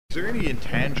Is there any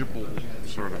intangible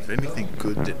sort of anything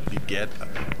good that you get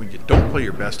when you don't play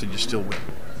your best and you still win?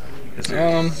 Is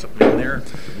there something in there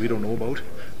that we don't know about?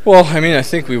 Well, I mean, I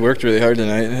think we worked really hard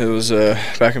tonight. It was a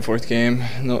back and forth game.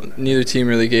 Neither team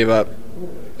really gave up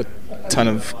a ton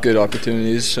of good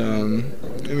opportunities. I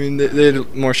mean, they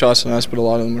had more shots than us, but a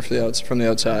lot of them were from the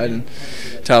outside, and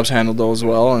Talbs handled those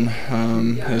well.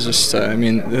 And it was just, I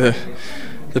mean,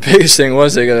 the biggest thing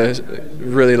was they got a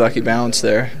really lucky bounce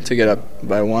there to get up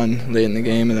by one late in the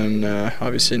game, and then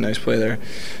obviously a nice play there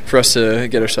for us to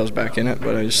get ourselves back in it.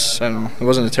 But I don't know. It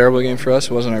wasn't a terrible game for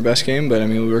us. It wasn't our best game, but I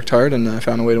mean, we worked hard and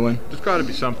found a way to win. There's got to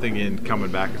be something in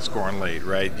coming back and scoring late,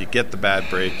 right? You get the bad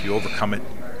break, you overcome it.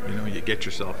 You know, you get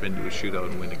yourself into a shootout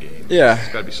and win a game. Yeah. There's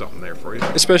got to be something there for you.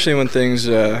 Especially when things,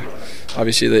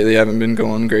 obviously, they haven't been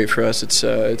going great for us.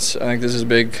 I think this is a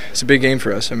big game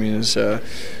for us. I mean, it's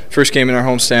first game in our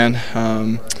homestand,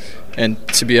 and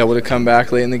to be able to come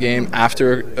back late in the game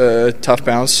after a tough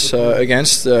bounce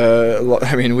against,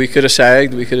 I mean, we could have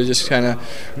sagged, we could have just kind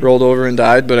of rolled over and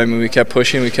died, but I mean, we kept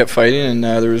pushing, we kept fighting, and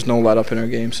there was no let up in our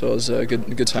game, so it was a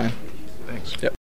good sign. Thanks. Yep.